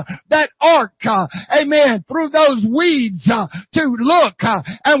followed that ark, amen, through those weeds to look.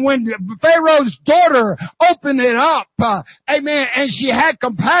 And when Pharaoh's daughter opened it up, amen, and she had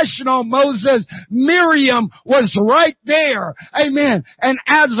compassion on Moses, Miriam was right there. Amen. And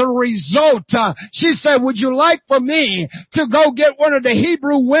as a result, she said, would you like for me to go get one of the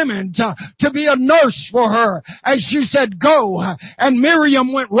Hebrew women to be a nurse for her? And she said, go. And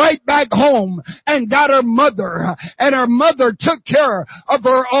Miriam went right back home and got her mother. And her mother took care of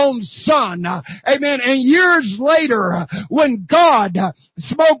her own son. Amen. And years later, when God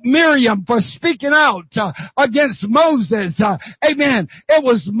smote Miriam for speaking out against Moses, amen, it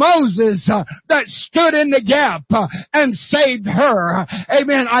was Moses that stood in the gap and saved her.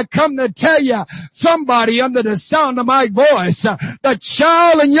 Amen. I come to tell you, somebody under the sound of my voice, the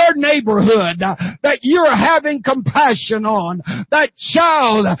child in your neighborhood that you're having compassion on, that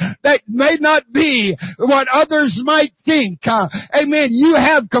child that may not be what others might think, amen, you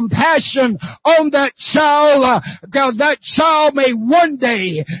have compassion on that child because that child may one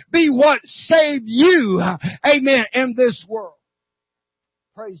day be what saved you, amen, in this world.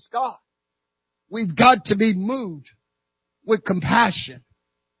 Praise God. We've got to be moved with compassion.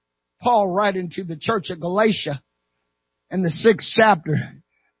 Paul writing to the church of Galatia in the 6th chapter,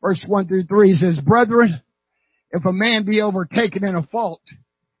 verse 1 through 3 says, brethren, if a man be overtaken in a fault,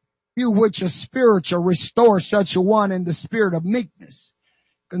 you which are spiritual restore such a one in the spirit of meekness,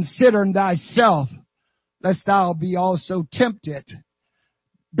 considering thyself, lest thou be also tempted.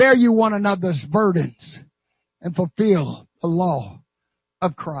 Bear you one another's burdens and fulfill the law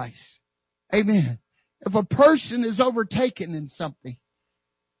of Christ. Amen. If a person is overtaken in something,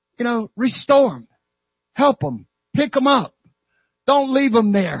 restore them. Help them. Pick them up. Don't leave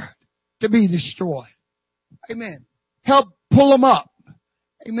them there to be destroyed. Amen. Help pull them up.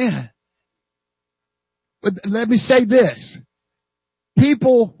 Amen. But let me say this.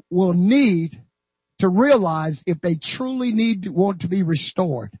 People will need to realize if they truly want to be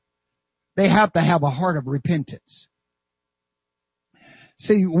restored, they have to have a heart of repentance.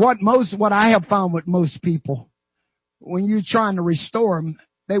 See, what I have found with most people, when you're trying to restore them,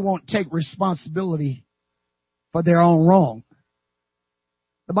 they won't take responsibility for their own wrong.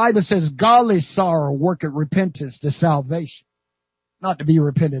 The Bible says, godly sorrow worketh repentance to salvation. Not to be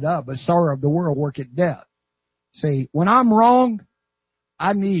repented of, but sorrow of the world worketh death. See, when I'm wrong,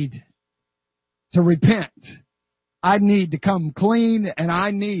 I need to repent. I need to come clean, and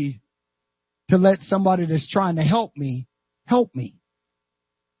I need to let somebody that's trying to help me.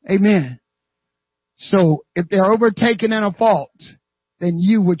 Amen. So if they're overtaken in a fault, then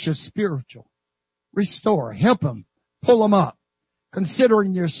you which are spiritual, restore, help them, pull them up,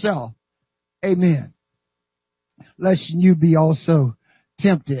 considering yourself. Amen. Lest you be also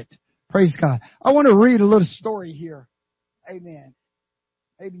tempted. Praise God. I want to read a little story here. Amen.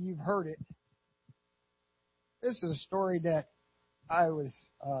 Maybe you've heard it. This is a story that I was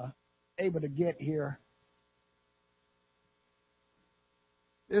able to get here.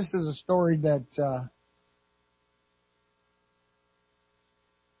 This is a story that,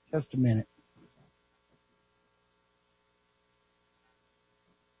 just a minute.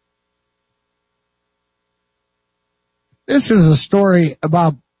 This is a story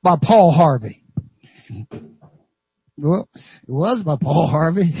by Paul Harvey. Whoops. It was by Paul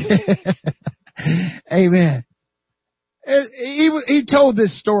Harvey. Amen. He told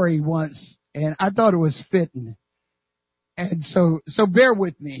this story once, and I thought it was fitting. And so bear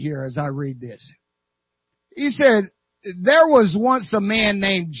with me here as I read this. He said, there was once a man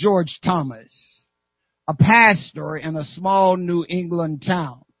named George Thomas, a pastor in a small New England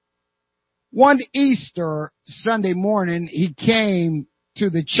town. One Easter Sunday morning, he came to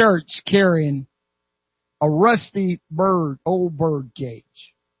the church carrying a rusty old bird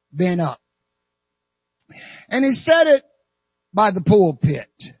cage, bent up. And he set it by the pulpit.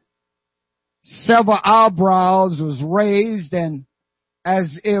 Several eyebrows was raised, and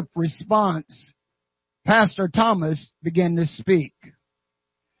as if response, Pastor Thomas began to speak.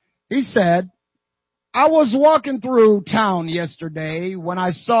 He said, I was walking through town yesterday when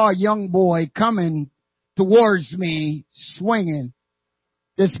I saw a young boy coming towards me swinging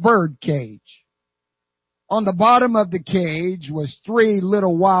this bird cage. On the bottom of the cage was 3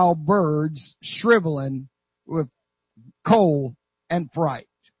 little wild birds shriveling with cold and fright.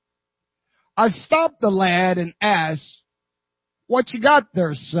 I stopped the lad and asked, "What you got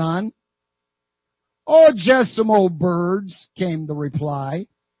there, son?" "Oh, just some old birds," came the reply.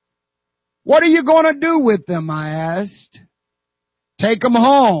 "What are you going to do with them?" I asked. "Take them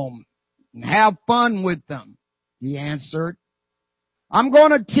home and have fun with them," he answered. "I'm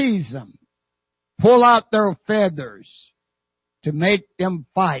going to tease them, pull out their feathers to make them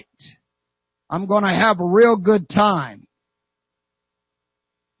fight. I'm going to have a real good time.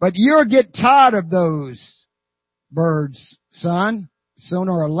 But you'll get tired of those birds, son,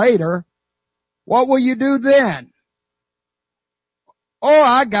 sooner or later. What will you do then?" "Oh,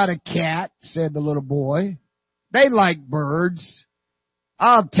 I got a cat," said the little boy. "They like birds.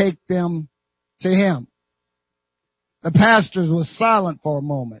 I'll take them to him." The pastor was silent for a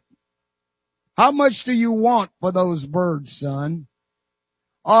moment. "How much do you want for those birds, son?"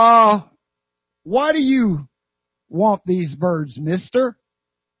 Why do you want these birds, mister?"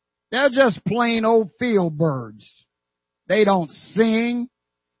 "They're just plain old field birds. They don't sing.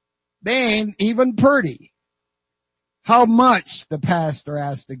 They ain't even pretty." "How much?" the pastor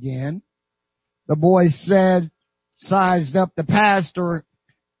asked again. The boy sized up the pastor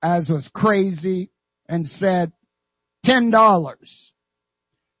as was crazy and said, $10.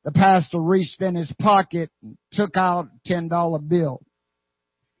 The pastor reached in his pocket and took out a $10 bill.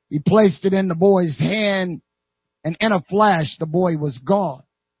 He placed it in the boy's hand, and in a flash the boy was gone.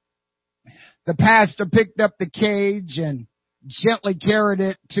 The pastor picked up the cage and gently carried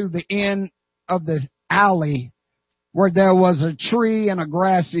it to the end of the alley where there was a tree and a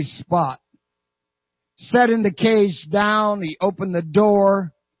grassy spot. Setting the cage down, he opened the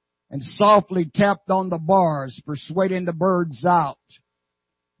door and softly tapped on the bars, persuading the birds out,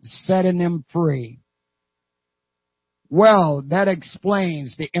 setting them free. Well, that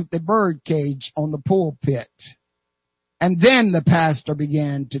explains the empty bird cage on the pulpit. And then the pastor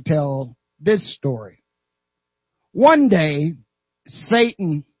began to tell this story. One day,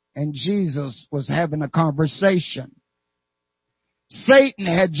 Satan and Jesus was having a conversation. Satan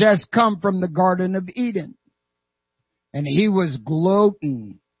had just come from the Garden of Eden, and he was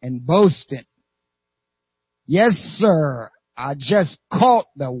gloating and boasting. "Yes, sir, I just caught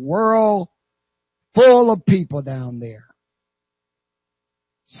the world full of people down there.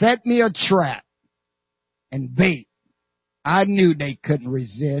 Set me a trap and bait. I knew they couldn't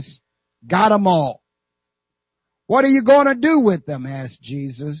resist. Got 'em all." "What are you going to do with them?" asked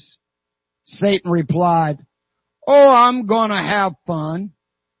Jesus. Satan replied, "Oh, I'm going to have fun.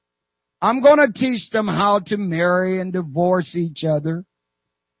 I'm going to teach them how to marry and divorce each other,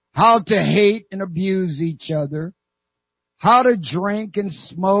 how to hate and abuse each other, how to drink and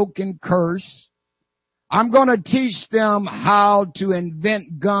smoke and curse. I'm going to teach them how to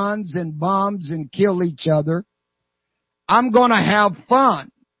invent guns and bombs and kill each other. I'm going to have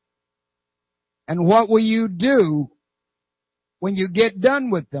fun." "And what will you do when you get done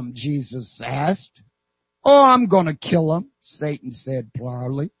with them?" Jesus asked. "Oh, I'm going to kill them," Satan said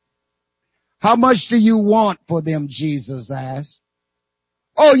proudly. "How much do you want for them?" Jesus asked.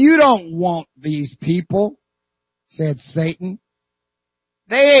 "Oh, you don't want these people," said Satan.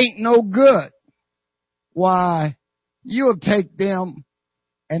 "They ain't no good. Why, you'll take them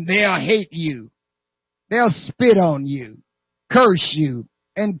and they'll hate you. They'll spit on you, curse you,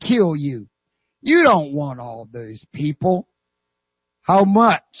 and kill you. You don't want all those people." "How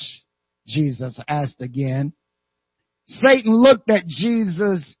much?" Jesus asked again. Satan looked at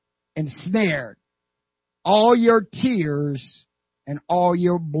Jesus and snared. "All your tears and all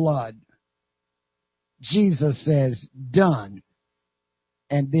your blood." Jesus says, "Done."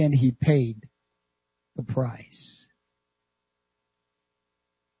 And then he paid the price.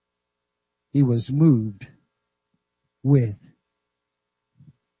 He was moved with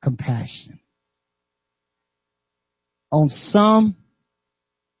compassion. On some,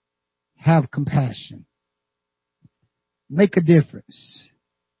 have compassion. Make a difference.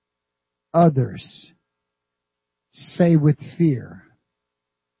 Others, say with fear,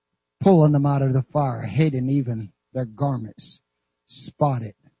 pulling them out of the fire, hating even their garments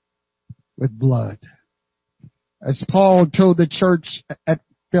spotted with blood. As Paul told the church at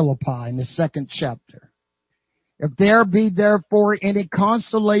Philippi in the 2nd chapter, "If there be therefore any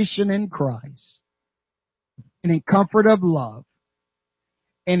consolation in Christ, any comfort of love,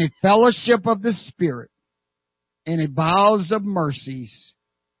 any fellowship of the Spirit, any bowels of mercies,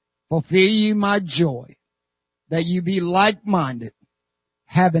 fulfill ye my joy, that you be like-minded,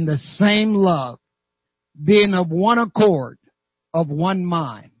 having the same love, being of one accord, of one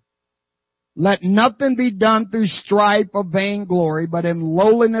mind. Let nothing be done through strife or vainglory, but in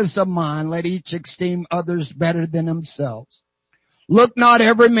lowliness of mind let each esteem others better than themselves. Look not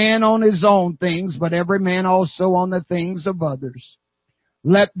every man on his own things, but every man also on the things of others.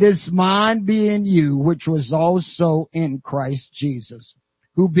 Let this mind be in you, which was also in Christ Jesus,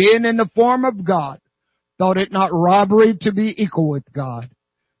 who being in the form of God, thought it not robbery to be equal with God,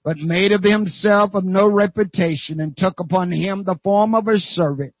 but made of himself of no reputation, and took upon him the form of a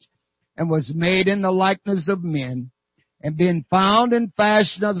servant, and was made in the likeness of men. And being found in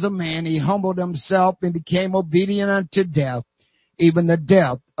fashion as a man, he humbled himself and became obedient unto death, even the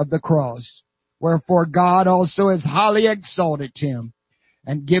death of the cross. Wherefore God also has highly exalted him,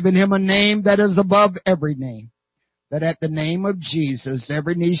 and given him a name that is above every name, that at the name of Jesus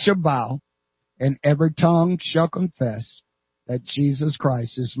every knee shall bow, and every tongue shall confess that Jesus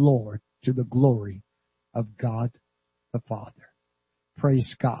Christ is Lord, to the glory of God the Father.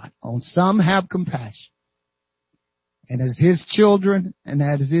 Praise God. On some have compassion. And as His children and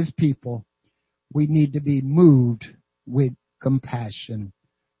as His people, we need to be moved with compassion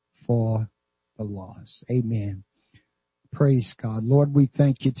for the lost. Amen. Praise God. Lord, we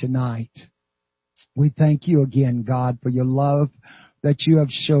thank you tonight. We thank you again, God, for your love that you have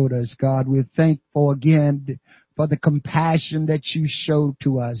showed us, God. We're thankful again for the compassion that you showed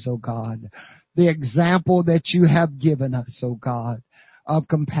to us, oh God. The example that you have given us, oh God, of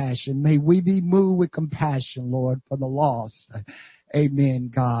compassion. May we be moved with compassion, Lord, for the lost. Amen,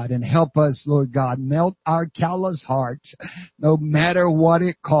 God. And help us, Lord God, melt our callous hearts, no matter what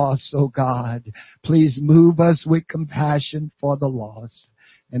it costs, oh God. Please move us with compassion for the lost.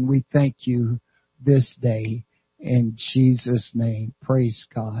 And we thank you this day in Jesus' name. Praise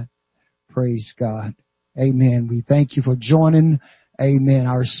God. Praise God. Amen. We thank you for joining. Amen.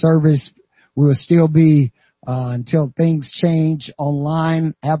 Our service will still be until things change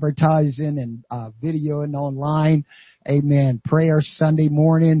online, advertising and videoing online. Amen. Prayer Sunday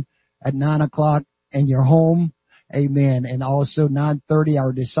morning at 9 o'clock in your home. Amen. And also 9:30,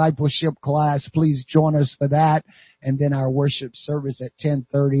 our discipleship class. Please join us for that. And then our worship service at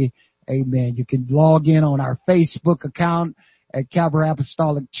 10:30. Amen. You can log in on our Facebook account at Calvary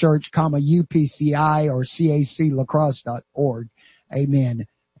Apostolic Church, UPCI or CAClacrosse.org. Amen.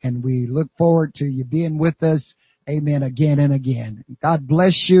 And we look forward to you being with us. Amen. Again and again. God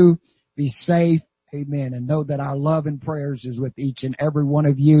bless you. Be safe. Amen. And know that our love and prayers is with each and every one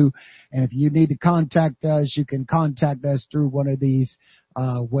of you. And if you need to contact us, you can contact us through one of these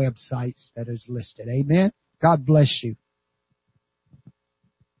websites that is listed. Amen. God bless you.